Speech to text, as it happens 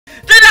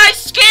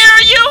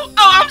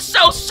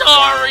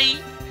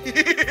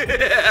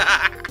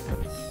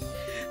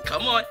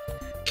Come on.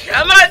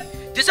 Come on.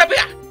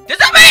 Disappear.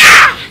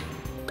 Disappear.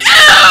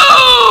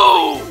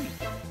 Boom!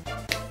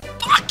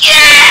 Fuck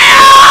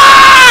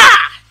yeah!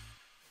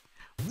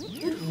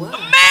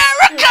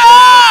 America!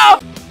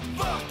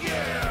 Fuck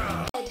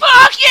yeah!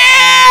 Fuck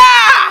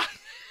yeah!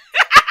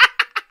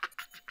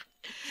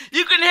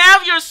 You can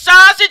have your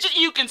sausage and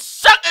you can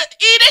suck it,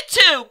 eat it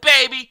too,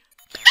 baby.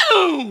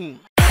 Boom!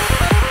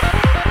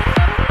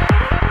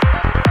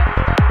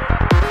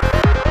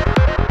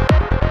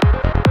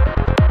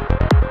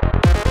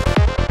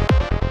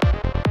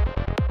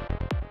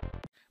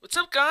 What's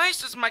up,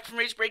 guys? This is Mike from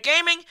Ragebreak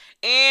Gaming,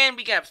 and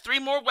we got 3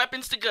 more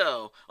weapons to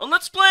go. Well,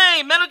 let's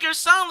play Metal Gear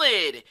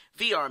Solid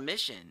VR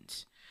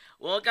missions.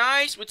 Well,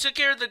 guys, we took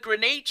care of the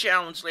grenade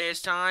challenge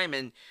last time,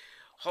 and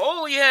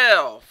holy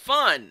hell,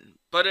 fun,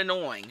 but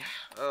annoying.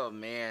 Oh,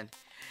 man.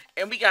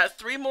 And we got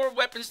 3 more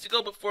weapons to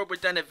go before we're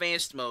done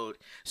advanced mode.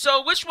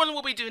 So, which one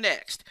will we do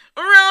next?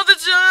 Roll the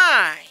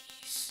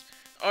dice!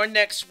 Our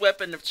next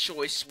weapon of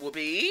choice will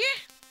be...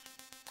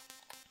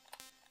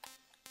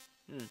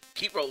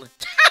 keep rolling.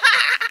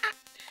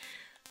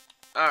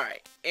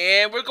 Alright,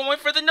 and we're going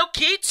for the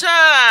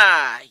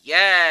Nikita!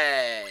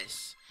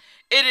 Yes!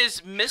 It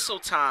is missile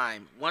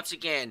time, once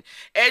again.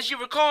 As you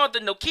recall, the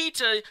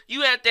Nikita,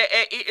 you have that,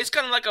 it's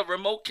kind of like a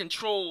remote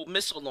control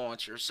missile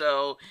launcher.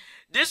 So,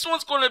 this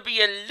one's going to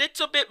be a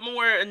little bit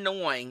more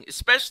annoying,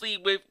 especially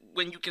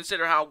when you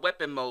consider how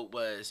weapon mode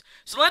was.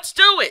 So let's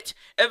do it!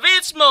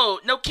 Advanced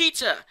mode,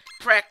 Nikita,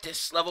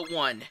 practice, level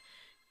 1.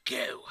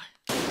 Go!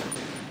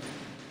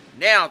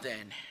 Now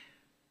then.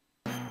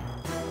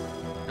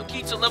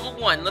 Nikita level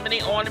 1.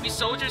 Eliminate all enemy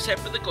soldiers. Head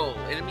for the goal.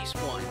 Enemies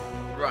 1.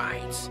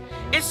 Right.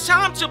 It's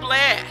time to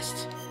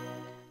blast.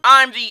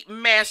 I'm the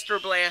Master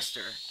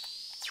Blaster.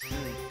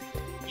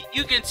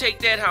 You can take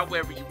that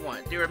however you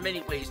want. There are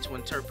many ways to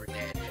interpret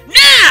that.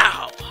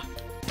 Now!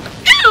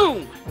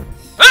 Boom!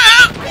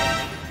 Ah!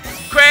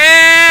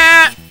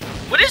 Crap!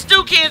 Well, this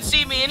dude can't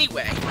see me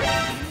anyway.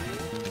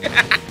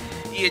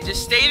 Yeah,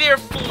 just stay there,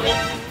 fool.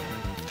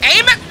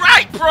 Aim it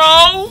right,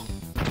 bro!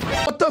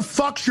 What the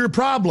fuck's your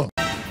problem?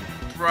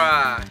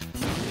 Bruh.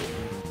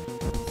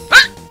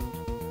 Huh!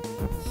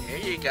 There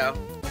you go.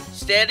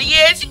 Steady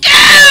as it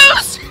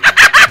goes!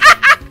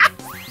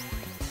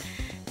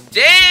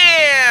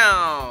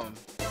 Damn!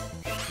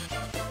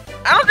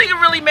 I don't think it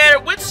really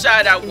mattered which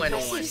side I went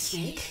on.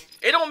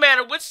 It don't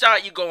matter which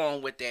side you go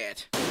on with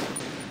that.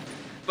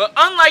 But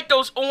unlike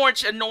those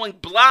orange annoying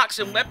blocks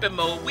in weapon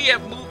mode, we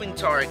have moving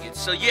targets,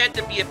 so you have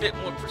to be a bit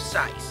more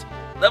precise.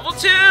 Level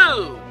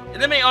 2!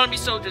 Eliminate enemy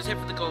soldiers, hit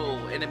for the goal.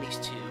 Enemies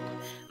 2.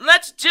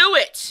 Let's do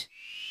it!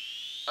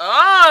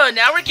 Oh,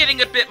 now we're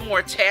getting a bit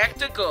more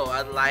tactical.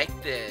 I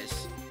like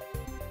this.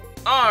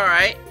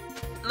 Alright.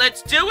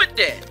 Let's do it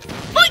then.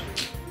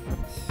 Boink!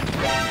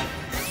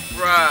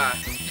 Bruh.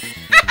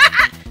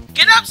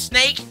 Get up,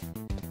 Snake!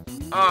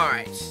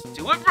 Alright.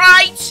 Do it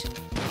right!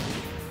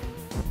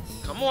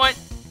 Come on.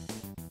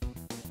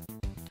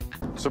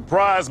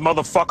 Surprise,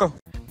 motherfucker.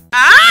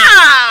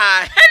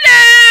 Ah!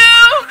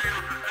 Hello!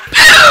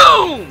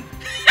 Boom!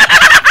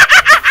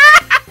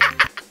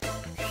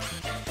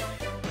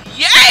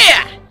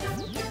 Yeah!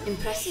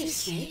 Impressive,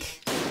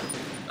 Snake.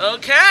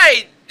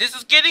 Okay, this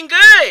is getting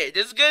good.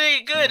 This is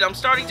getting good. I'm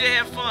starting to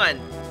have fun.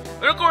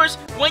 But of course,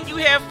 when you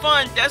have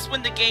fun, that's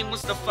when the game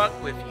wants to fuck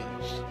with you.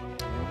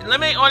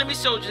 Eliminate enemy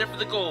soldiers for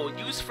the goal.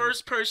 Use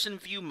first-person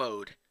view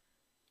mode.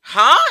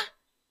 Huh?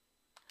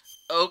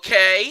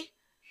 Okay.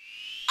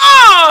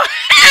 Oh,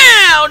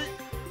 hell!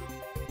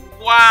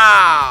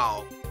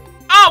 Wow.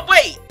 Oh,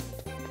 wait.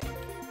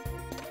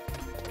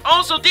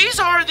 Also, these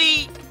are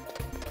the...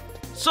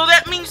 So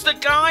that means the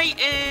guy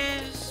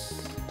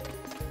is...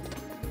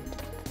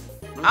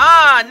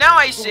 Ah, now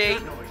I see.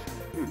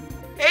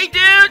 Hey,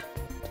 dude!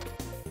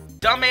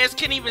 Dumbass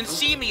can't even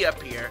see me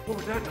up here. What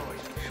was that noise?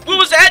 What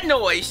was that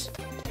noise?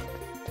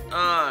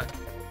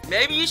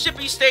 Maybe you should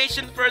be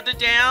stationed further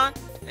down?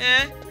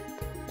 Eh?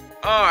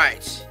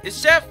 Alright.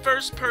 It's that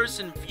first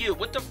person view.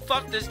 What the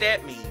fuck does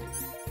that mean?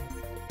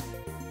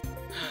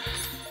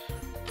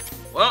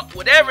 Well,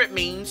 whatever it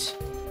means.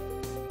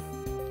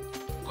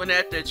 I'm gonna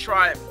have to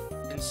try it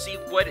and see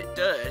what it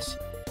does.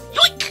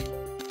 Yoink!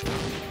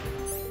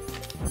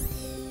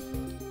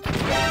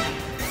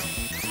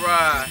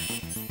 Bruh.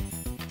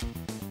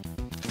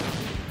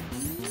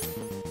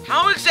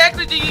 How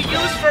exactly do you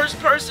use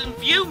first-person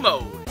view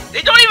mode?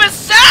 They don't even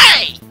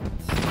say!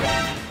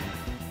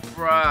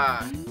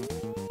 Bruh.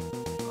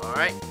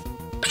 Alright.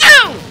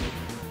 Boom!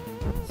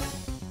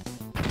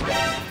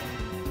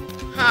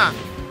 Huh.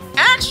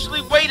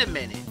 Actually, wait a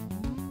minute.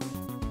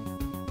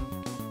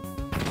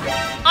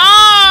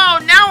 Oh,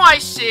 now I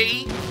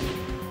see.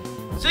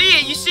 So yeah,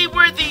 you see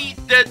where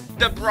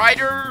the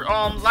brighter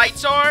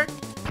lights are?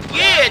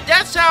 Yeah,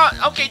 that's how,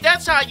 okay,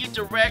 that's how you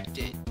direct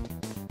it.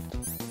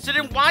 So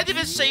then why did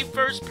it say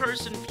first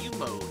person view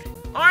mode?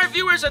 Alright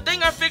viewers, I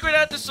think I figured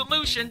out the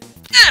solution.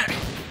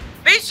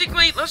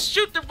 Basically, let's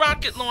shoot the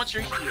rocket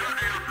launcher here.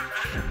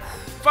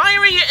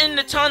 firing it in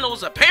the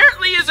tunnels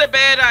apparently is a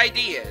bad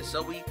idea,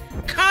 so we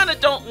kind of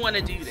don't want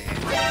to do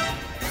that.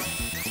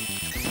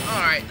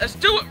 Alright, let's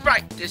do it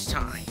right this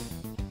time.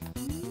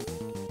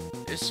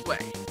 This way.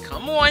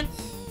 Come on.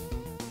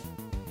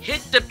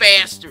 Hit the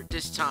bastard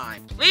this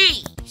time,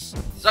 please.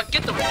 So I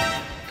get the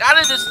out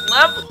of this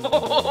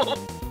level.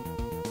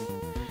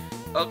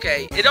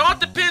 Okay, it all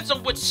depends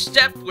on which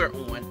step we're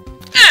on.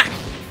 Ah!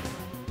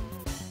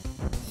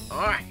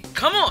 Alright,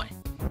 come on.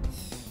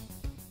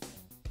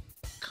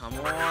 Come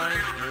on,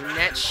 aim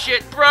that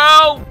shit,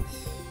 bro.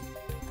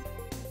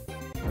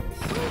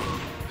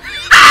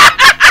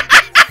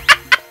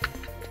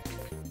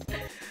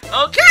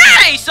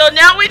 Okay, so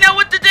now we know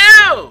what to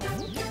do.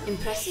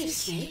 Impressive,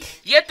 Snake.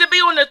 You have to be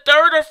on the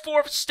 3rd or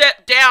 4th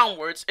step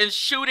downwards and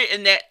shoot it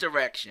in that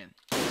direction.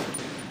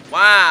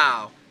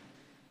 Wow.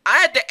 I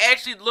had to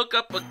actually look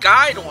up a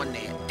guide on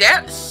that.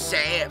 That is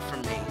sad for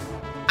me.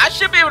 I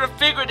should be able to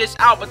figure this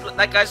out, but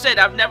like I said,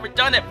 I've never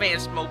done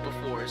advanced mode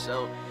before,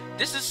 so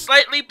this is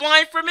slightly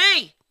blind for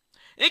me.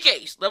 In any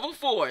case, level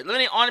 4.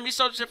 Eliminate all enemy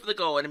soldiers for the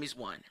goal. Enemies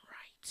 1.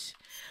 Right.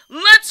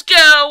 Let's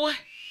go.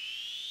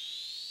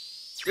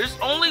 There's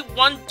only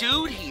one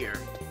dude here.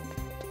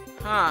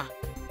 Huh.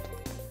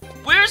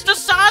 Where's the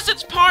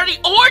sausage party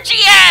orgy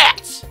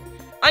at?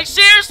 Like,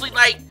 seriously,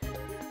 like,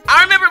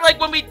 I remember, like,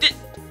 when we did...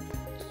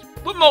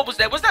 What mode was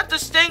that? Was that the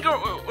stinger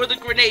or the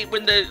grenade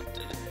when the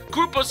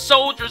group of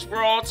soldiers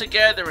were all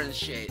together and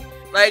shit?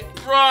 Like,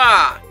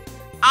 bruh.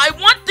 I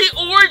want the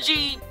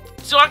orgy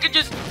so I could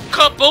just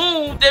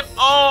kaboom them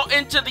all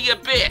into the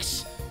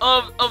abyss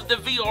of the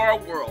VR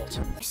world.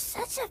 You're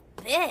such a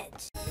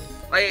bitch.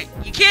 Like,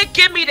 you can't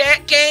give me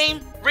that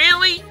game?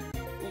 Really?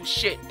 Oh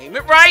shit, aim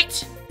it right.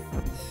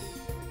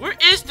 Where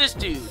is this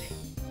dude?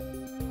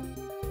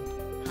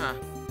 Huh.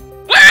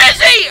 Where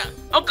is he?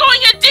 I'm going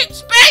in deep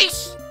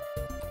space!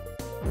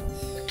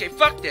 Okay,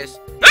 fuck this.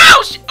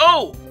 Oh shit!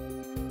 Oh!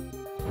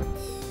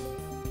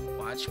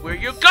 Watch where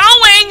you're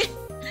going!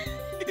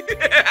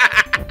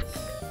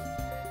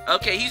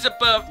 Okay, he's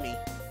above me.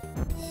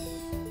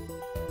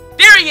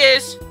 There he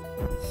is!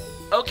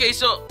 Okay,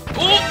 so...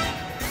 Oh!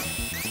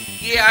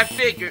 Yeah, I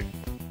figured.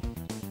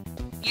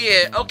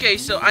 Yeah, okay,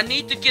 so I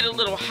need to get a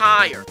little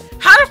higher.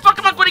 How the fuck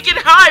am I going to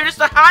get higher? This is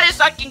the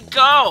highest I can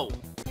go.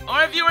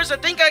 Alright, viewers, I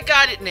think I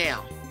got it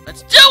now.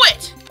 Let's do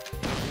it!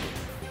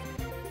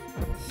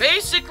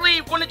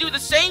 Basically, we're going to do the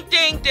same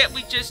thing that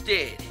we just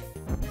did.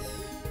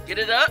 Get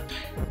it up.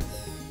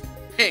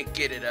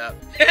 Get it up.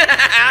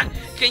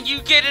 Can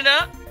you get it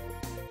up?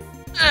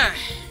 A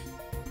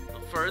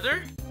little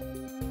further.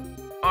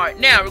 Alright,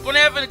 now we're going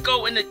to have it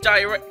go in the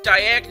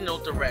diagonal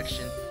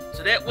direction.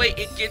 So that way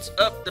it gets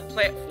up the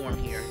platform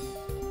here.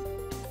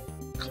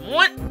 Come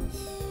on.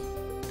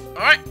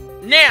 Alright,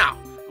 now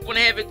we're going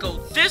to have it go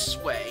this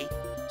way.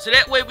 So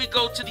that way we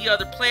go to the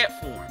other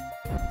platform.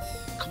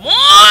 Come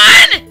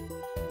on!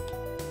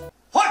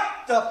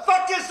 What the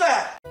fuck is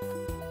that?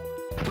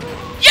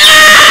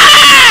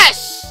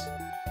 Yes!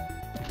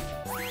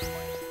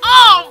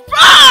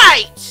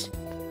 Alright!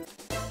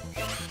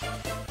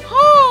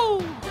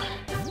 Whew.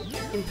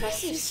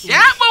 Impressive, Snake.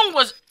 That one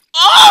was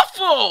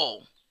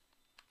awful!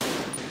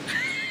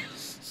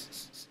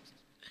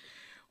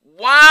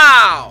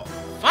 Wow!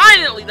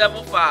 Finally,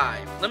 level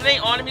 5.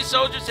 Eliminate all enemy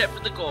soldiers, head for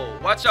the goal.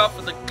 Watch out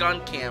for the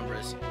gun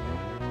cameras.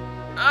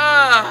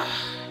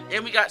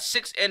 And we got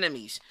 6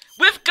 enemies.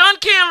 With gun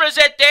cameras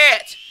at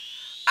that!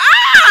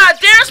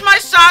 There's my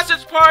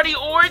sausage party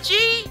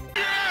orgy!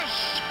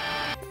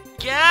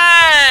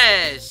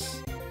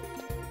 Yes!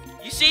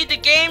 You see, the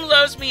game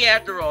loves me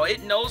after all.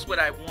 It knows what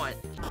I want.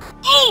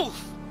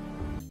 Oof!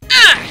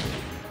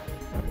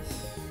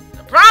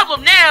 The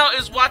problem now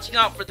is watching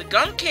out for the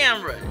gun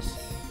cameras.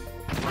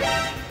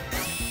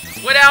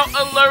 Without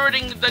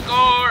alerting the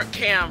guard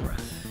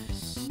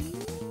cameras.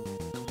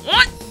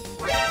 What?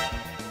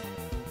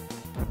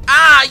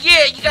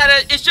 Yeah, you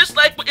gotta. It's just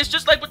like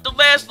with the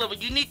last level.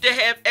 You need to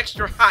have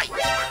extra height.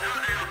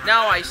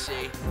 Now I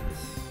see.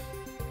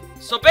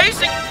 So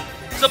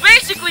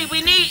basically,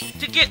 we need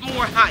to get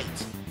more height.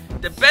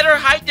 The better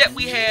height that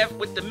we have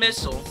with the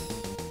missile.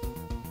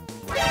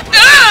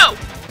 No!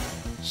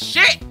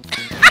 Shit!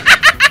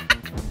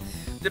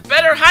 The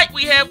better height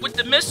we have with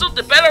the missile,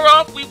 the better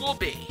off we will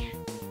be.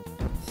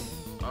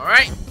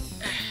 Alright.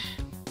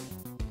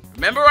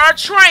 Remember our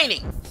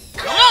training.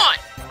 Come on!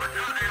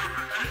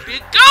 Keep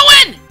it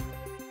going!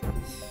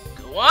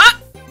 Go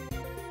up!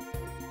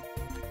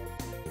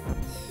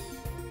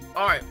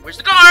 Alright, where's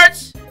the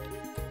guards?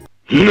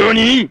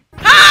 NANI?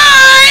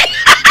 Hi!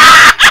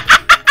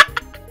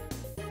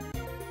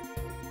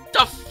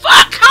 The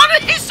fuck? How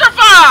did he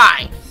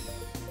survive?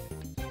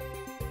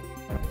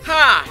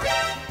 Huh.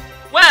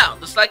 Well,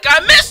 looks like I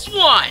missed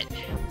one.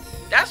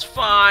 That's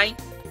fine.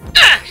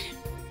 Ugh.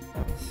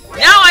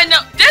 Now I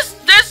know. This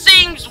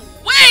seems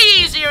way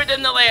easier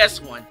than the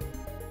last one.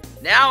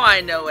 Now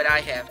I know what I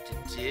have to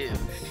do.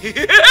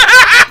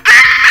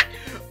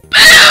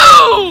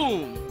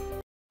 Boom!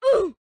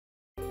 Ooh.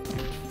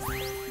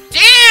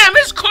 Damn,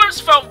 his corpse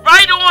fell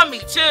right on me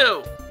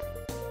too.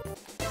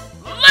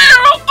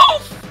 Literal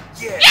oof!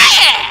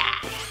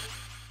 Yeah!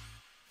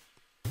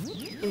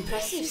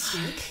 Impressive,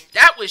 Snake.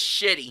 That was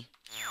shitty.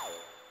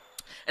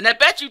 And I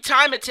bet you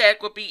time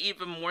attack would be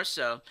even more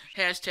so.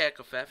 Hashtag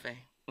Kafefe.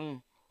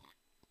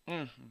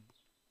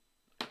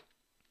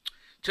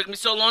 Took me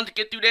so long to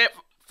get through that.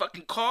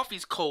 Fucking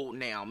coffee's cold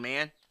now,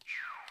 man.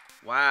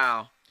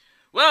 Wow.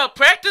 Well,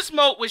 practice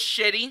mode was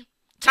shitty.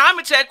 Time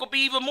attack will be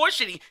even more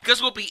shitty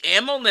because we'll be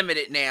ammo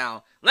limited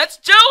now. Let's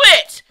do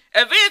it!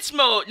 Advanced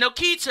mode,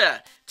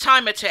 Nikita.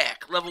 Time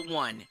attack, level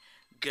 1.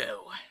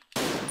 Go.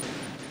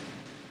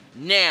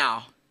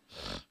 Now.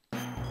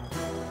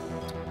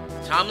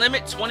 Time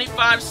limit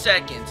 25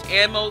 seconds.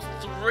 Ammo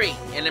 3.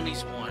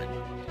 Enemies 1.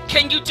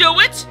 Can you do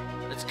it?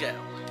 Let's go.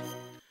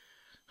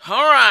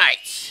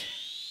 Alright.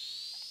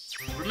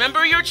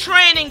 Remember your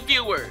training,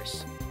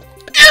 viewers.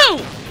 Ew!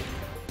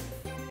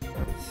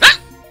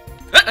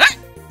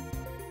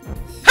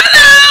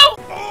 Hello!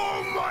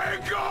 Oh my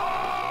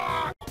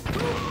god!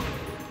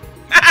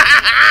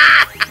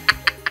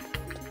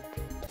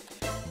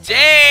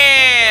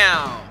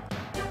 Damn!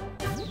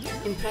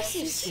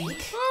 Impressive,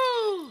 Snake.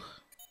 Whew.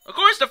 Of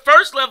course, the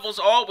first level's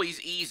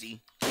always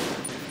easy.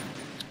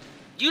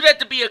 You'd have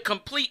to be a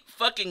complete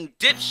fucking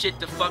dipshit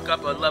to fuck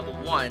up a level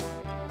 1.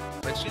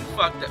 But you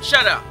fucked up.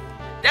 Shut up.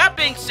 That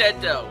being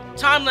said, though,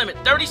 time limit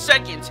 30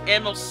 seconds,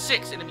 ammo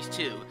 6, enemies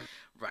 2.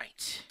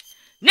 Right.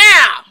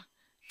 Now,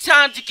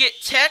 time to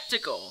get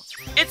tactical.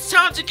 It's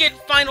time to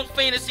get Final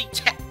Fantasy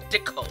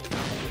tactical.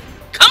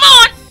 Come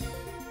on!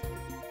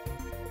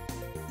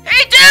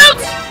 Hey,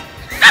 dudes!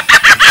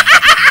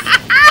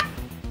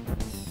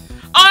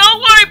 Oh, don't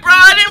worry, bro.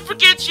 I didn't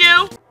forget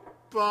you.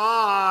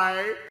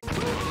 Bye!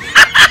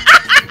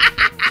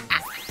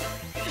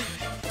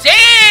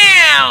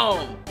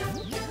 Damn!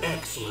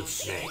 Excellent,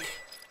 Snake.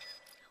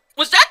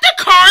 Was that the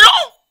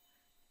Colonel?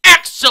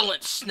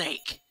 Excellent,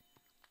 Snake.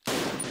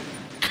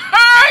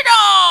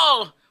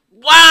 Colonel!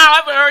 Wow, I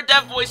haven't heard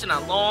that voice in a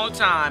long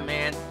time,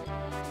 man.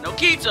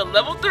 Nikita,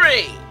 level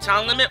 3.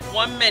 Time limit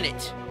 1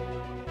 minute.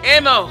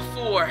 Ammo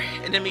 4.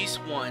 Enemies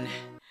 1.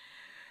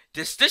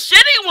 This the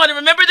shitty one.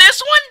 Remember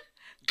this one?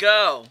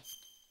 Go.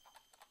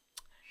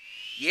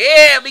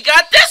 Yeah, we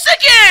got this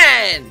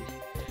again!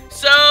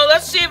 So,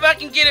 let's see if I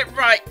can get it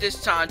right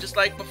this time, just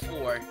like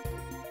before.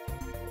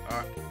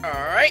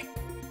 Alright.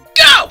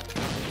 Go!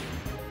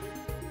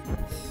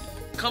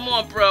 Come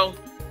on, bro.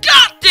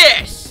 Got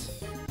this!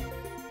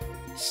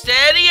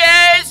 Steady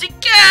as it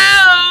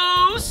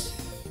goes!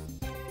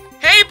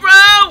 Hey,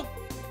 bro!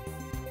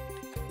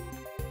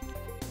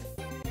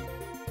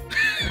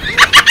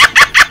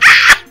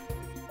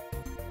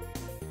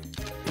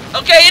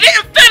 Okay, it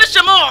didn't finish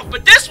him off,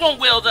 but this one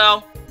will,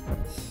 though.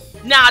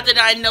 Now that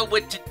I know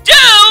what to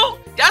do,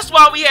 that's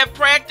why we have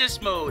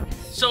practice mode.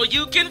 So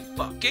you can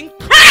fucking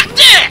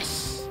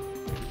practice!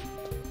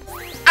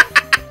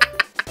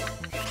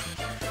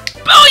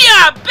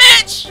 Booyah,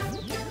 bitch!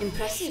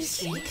 Impressive,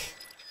 Snake.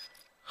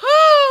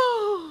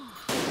 Whew.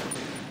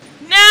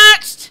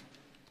 Next!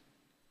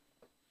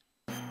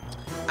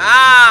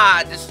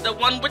 Ah, this is the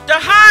one with the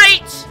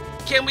height!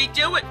 Can we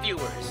do it,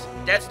 viewers?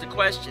 That's the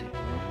question.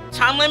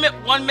 Time limit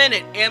 1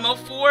 minute. Ammo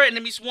 4,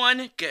 enemies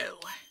 1, go.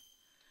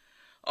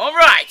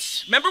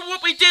 Alright, remember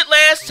what we did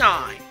last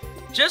time.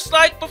 Just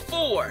like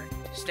before.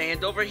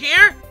 Stand over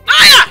here.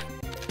 Fire!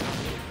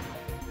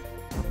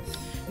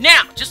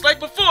 Now, just like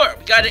before,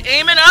 we gotta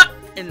aim it up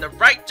in the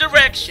right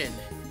direction.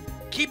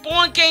 Keep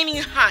on gaining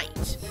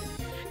height.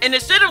 And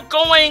instead of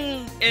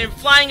going and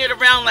flying it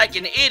around like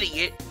an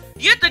idiot,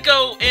 you have to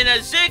go in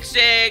a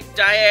zigzag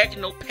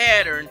diagonal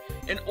pattern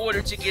in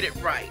order to get it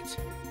right.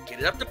 Get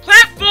it up the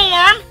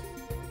platform,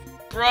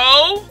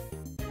 bro.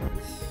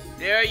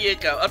 There you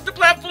go. Up the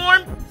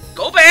platform.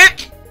 Go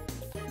back.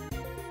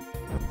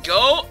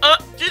 Go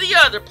up to the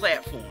other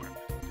platform.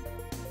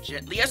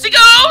 Gently as it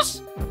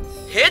goes.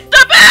 Hit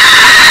the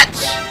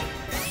bitch!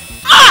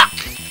 Fuck!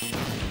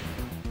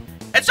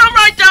 It's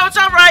alright, though. It's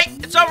alright.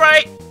 It's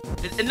alright.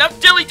 Enough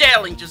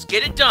dilly-dallying. Just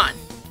get it done.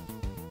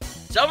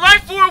 It's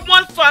alright for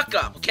one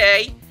fuck-up,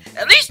 okay?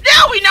 At least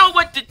now we know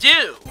what to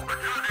do.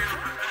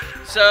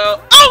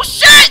 So... Oh,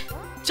 shit!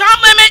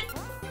 Time limit!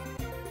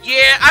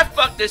 Yeah, I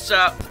fucked this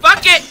up.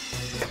 Fuck it!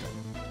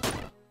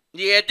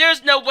 Yeah,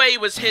 there's no way he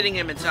was hitting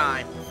him in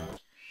time.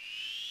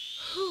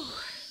 Whew.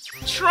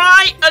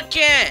 Try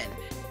again.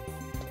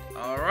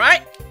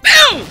 Alright.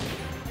 Boom!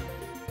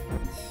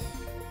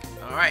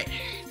 Alright.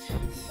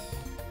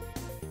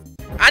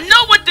 I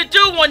know what to do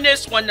on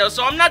this one, though,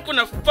 so I'm not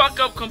gonna fuck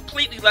up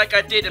completely like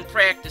I did in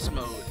practice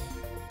mode.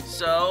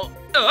 So...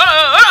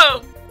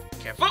 Oh!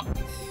 Careful.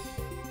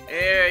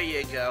 There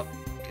you go.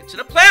 Get to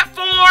the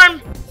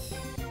platform!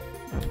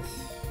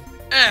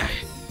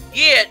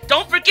 Yeah,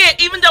 don't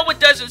forget, even though it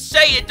doesn't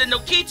say it, the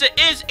Nikita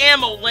is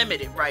ammo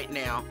limited right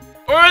now.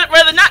 Or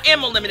rather, not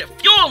ammo limited,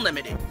 fuel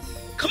limited.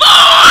 Come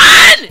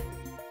on!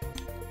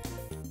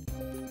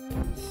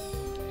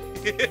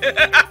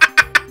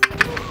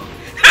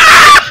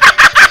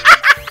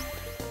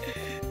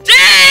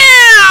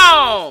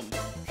 Damn!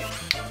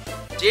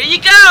 There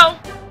you go.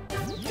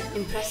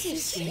 Impressive,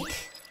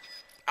 Snake.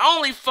 I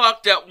only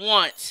fucked up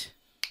once.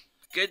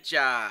 Good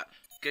job.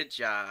 Good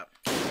job.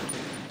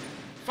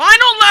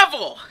 Final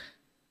level!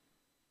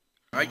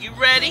 Are you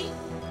ready?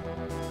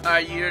 Are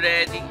you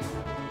ready?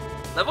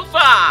 Level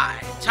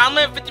 5. Time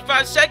limit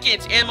 55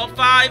 seconds. Animal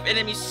 5,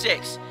 enemy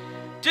 6.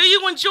 Do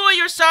you enjoy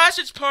your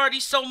sausage party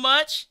so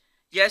much?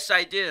 Yes,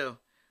 I do.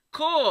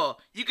 Cool.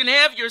 You can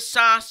have your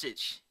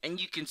sausage,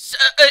 and you can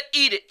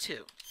eat it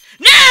too.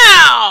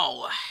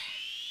 Now!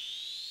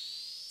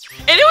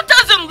 And who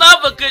doesn't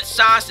love a good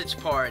sausage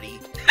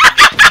party?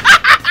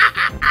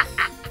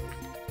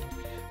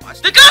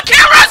 Watch the gun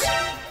cameras!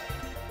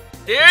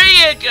 There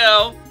you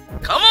go.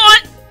 Come on.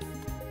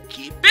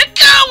 Keep it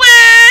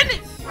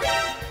going!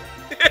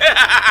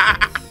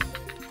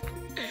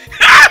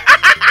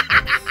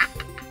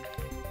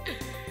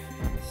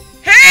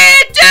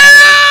 Hey,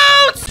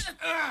 dudes!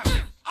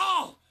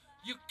 Oh!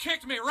 You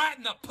kicked me right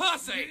in the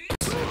pussy!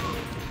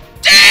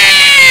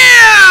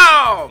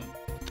 Damn!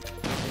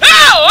 Oh,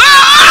 oh,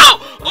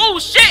 oh! Oh,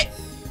 shit!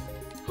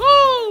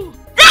 Woo!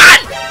 Run!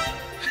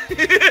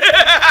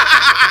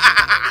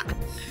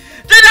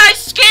 Did I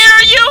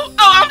scare you?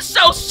 Oh, I'm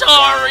so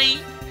sorry.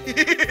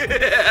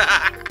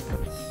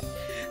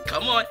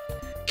 Come on.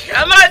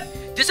 Come on.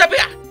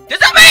 Disappear.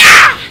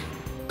 Disappear!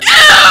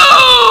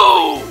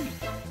 Boom!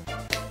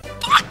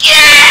 Fuck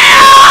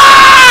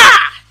yeah!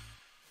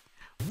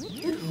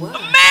 Good work.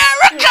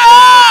 America!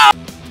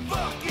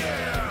 Fuck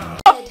yeah!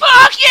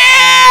 Fuck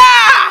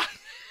yeah!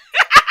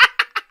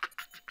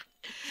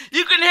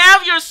 You can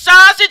have your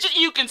sausage and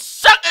you can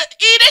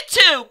eat it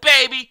too,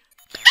 baby.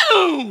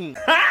 Boom!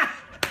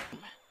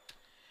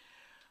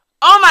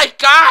 Oh my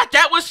god,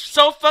 that was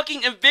so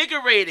fucking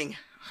invigorating.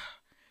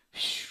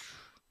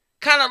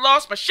 Kind of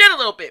lost my shit a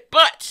little bit,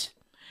 but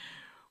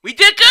we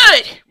did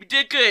good. We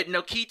did good.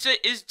 Nikita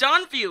is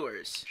done,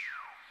 viewers.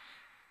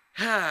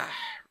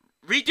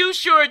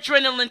 Reduce your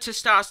adrenaline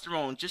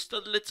testosterone just a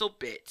little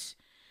bit.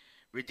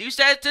 Reduce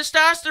that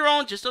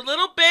testosterone just a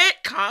little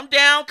bit. Calm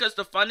down, because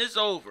the fun is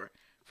over.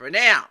 For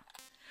now.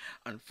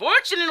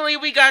 Unfortunately,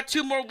 we got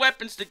 2 more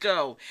weapons to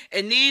go.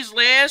 And these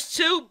last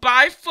 2,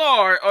 by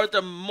far, are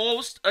the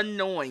most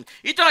annoying.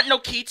 You thought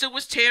Nikita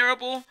was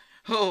terrible?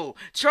 Oh,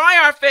 try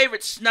our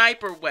favorite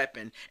sniper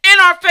weapon.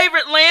 And our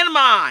favorite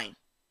landmine.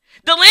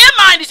 The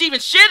landmine is even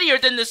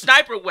shittier than the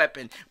sniper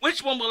weapon.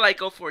 Which one will I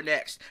go for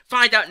next?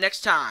 Find out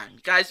next time.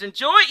 You guys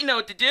enjoy it? You know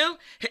what to do.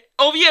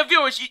 Oh yeah,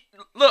 viewers,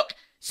 look.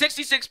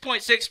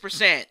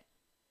 66.6%.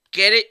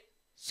 Get it?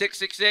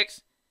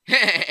 666?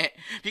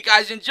 If you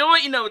guys enjoy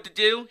it, you know what to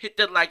do. Hit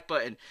that like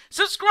button.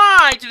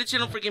 Subscribe to the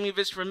channel for gaming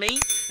videos from me.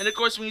 And of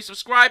course, when you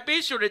subscribe,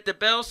 be sure to hit the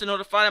bell to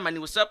notify of my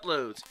newest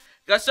uploads.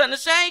 Got something to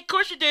say? Of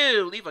course you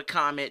do. Leave a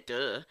comment,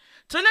 duh.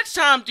 Till next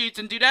time, dudes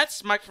and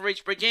dudettes, Mike for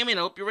Ragebreak Gaming.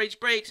 I hope your rage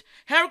breaks.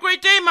 Have a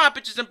great day, my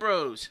bitches and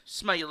bros.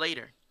 Smell you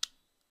later.